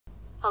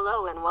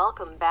Hello and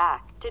welcome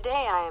back.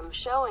 Today I am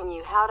showing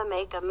you how to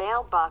make a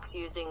mailbox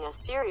using a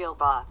cereal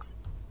box.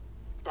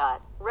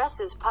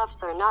 Reese's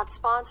Puffs are not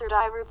sponsored.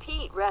 I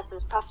repeat,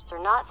 Reese's Puffs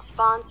are not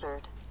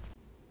sponsored.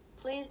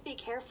 Please be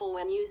careful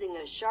when using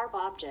a sharp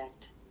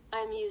object.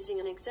 I'm using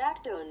an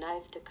X-Acto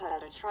knife to cut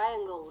out a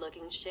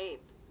triangle-looking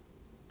shape.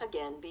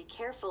 Again, be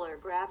careful or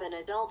grab an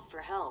adult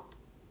for help.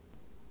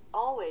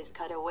 Always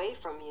cut away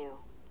from you.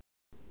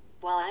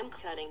 While I'm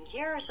cutting,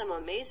 here are some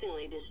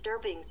amazingly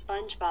disturbing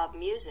SpongeBob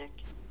music.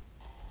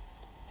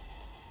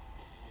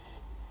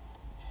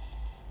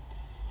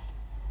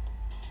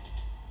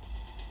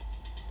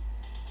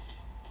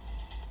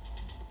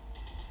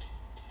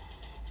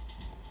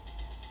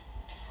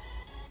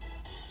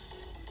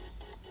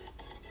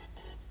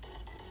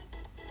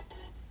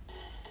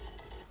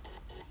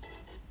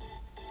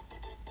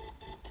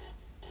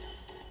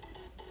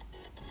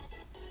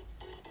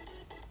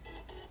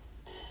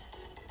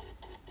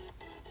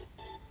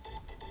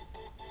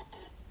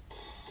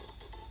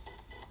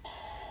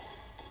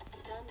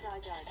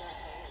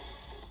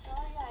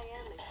 Sorry, I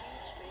am a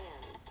huge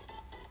fan.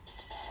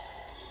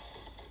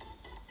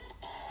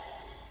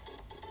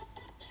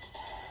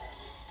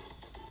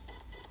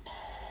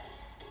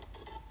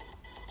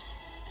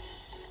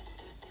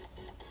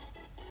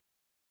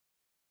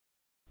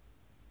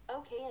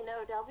 Okay, no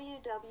www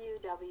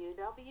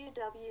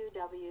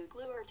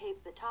glue or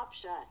tape the top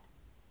shut.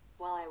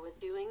 While I was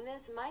doing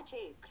this, my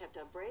tape kept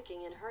on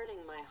breaking and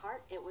hurting my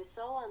heart. It was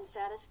so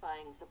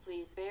unsatisfying, so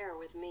please bear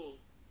with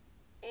me.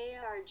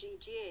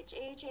 ARGGHHHH.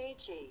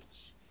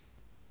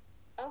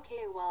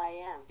 Okay, while I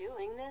am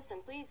doing this,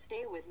 and please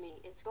stay with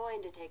me, it's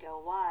going to take a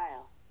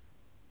while.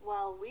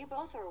 While we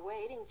both are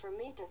waiting for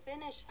me to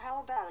finish, how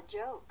about a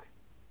joke?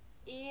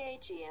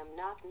 EHEM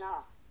knock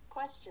knock,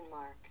 question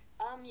mark.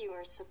 You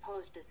are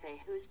supposed to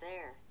say who's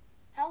there.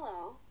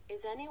 Hello,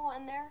 is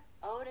anyone there?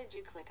 Oh, did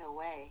you click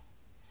away?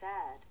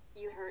 Sad.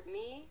 You hurt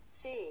me?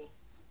 See.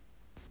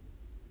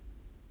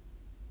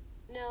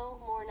 No,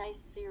 more nice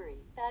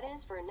Siri. That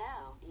is for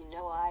now. You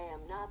know I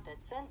am not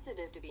that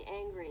sensitive to be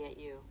angry at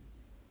you.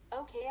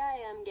 Okay, I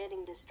am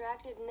getting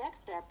distracted. The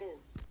next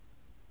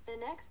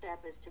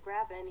step is to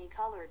grab any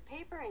colored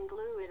paper and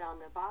glue it on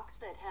the box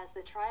that has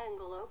the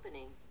triangle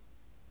opening.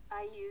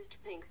 I used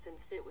pink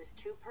since it was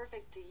too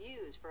perfect to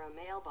use for a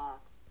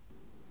mailbox.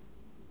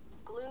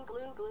 Glue,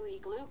 glue, gluey,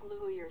 glue,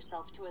 glue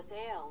yourself to a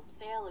sail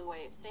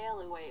away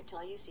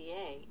till you see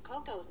a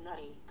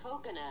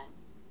coconut.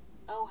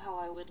 Oh, how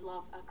I would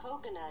love a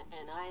coconut,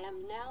 and I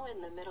am now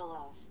in the middle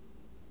of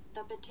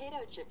the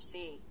potato chip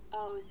sea.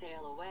 Oh,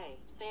 sail away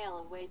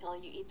till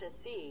you eat the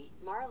sea.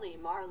 Marley,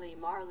 Marley,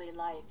 Marley,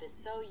 life is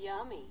so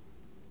yummy.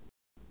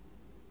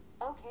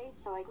 Okay,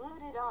 so I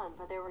glued it on,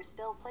 but there were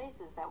still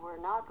places that were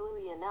not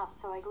gluey enough,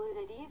 so I glued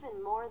it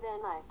even more.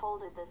 Then I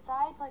folded the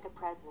sides like a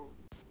present.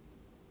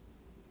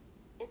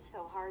 It's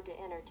so hard to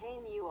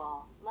entertain you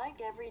all,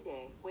 like every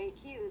day. Wait,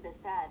 cue the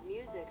sad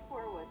music.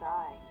 Where was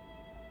I?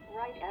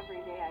 Right,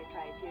 every day I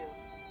try to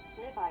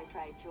snip, I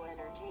try to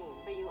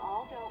entertain, but you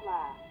all don't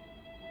laugh.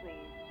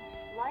 Please,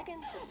 like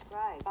and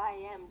subscribe. I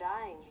am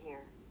dying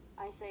here,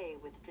 I say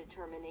with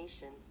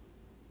determination.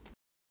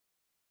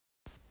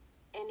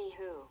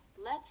 Anywho,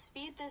 let's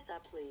speed this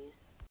up,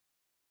 please.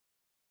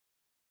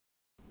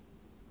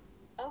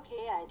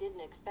 Okay, I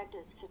didn't expect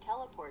us to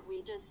teleport,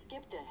 we just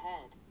skipped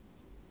ahead.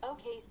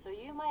 Okay, so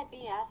you might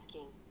be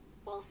asking,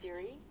 well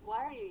Siri,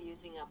 why are you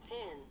using a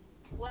pin?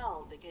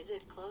 Well, because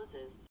it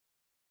closes.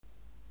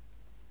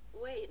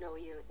 Wait, no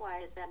you, why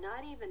is that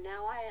not even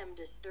now? I am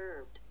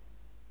disturbed.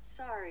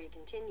 Sorry,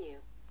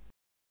 continue.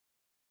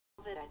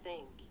 That I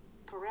think.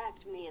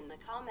 Correct me in the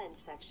comment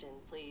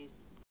section, please.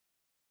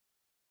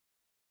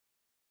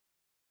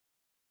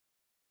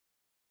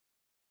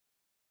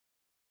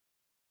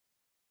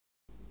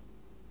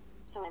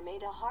 So I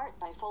made a heart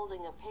by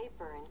folding a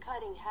paper and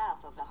cutting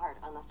half of the heart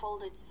on the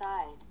folded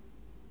side.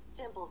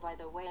 Simple, by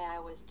the way. I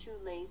was too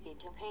lazy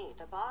to paint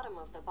the bottom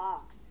of the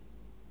box.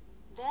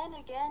 Then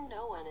again,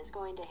 no one is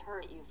going to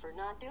hurt you for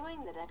not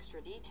doing that extra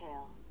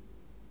detail.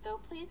 Though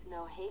please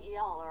no hate,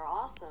 y'all are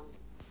awesome.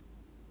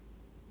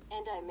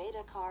 And I made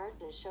a card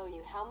to show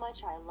you how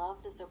much I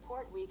love the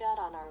support we got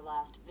on our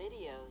last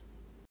videos.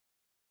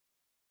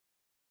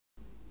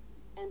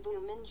 And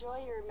boom,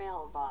 enjoy your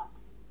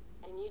mailbox.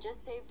 And you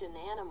just saved an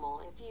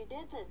animal if you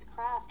did this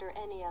craft or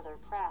any other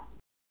craft.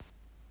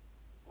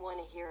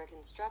 Wanna hear a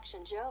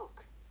construction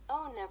joke?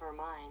 Oh, never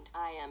mind,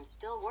 I am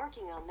still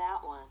working on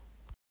that one.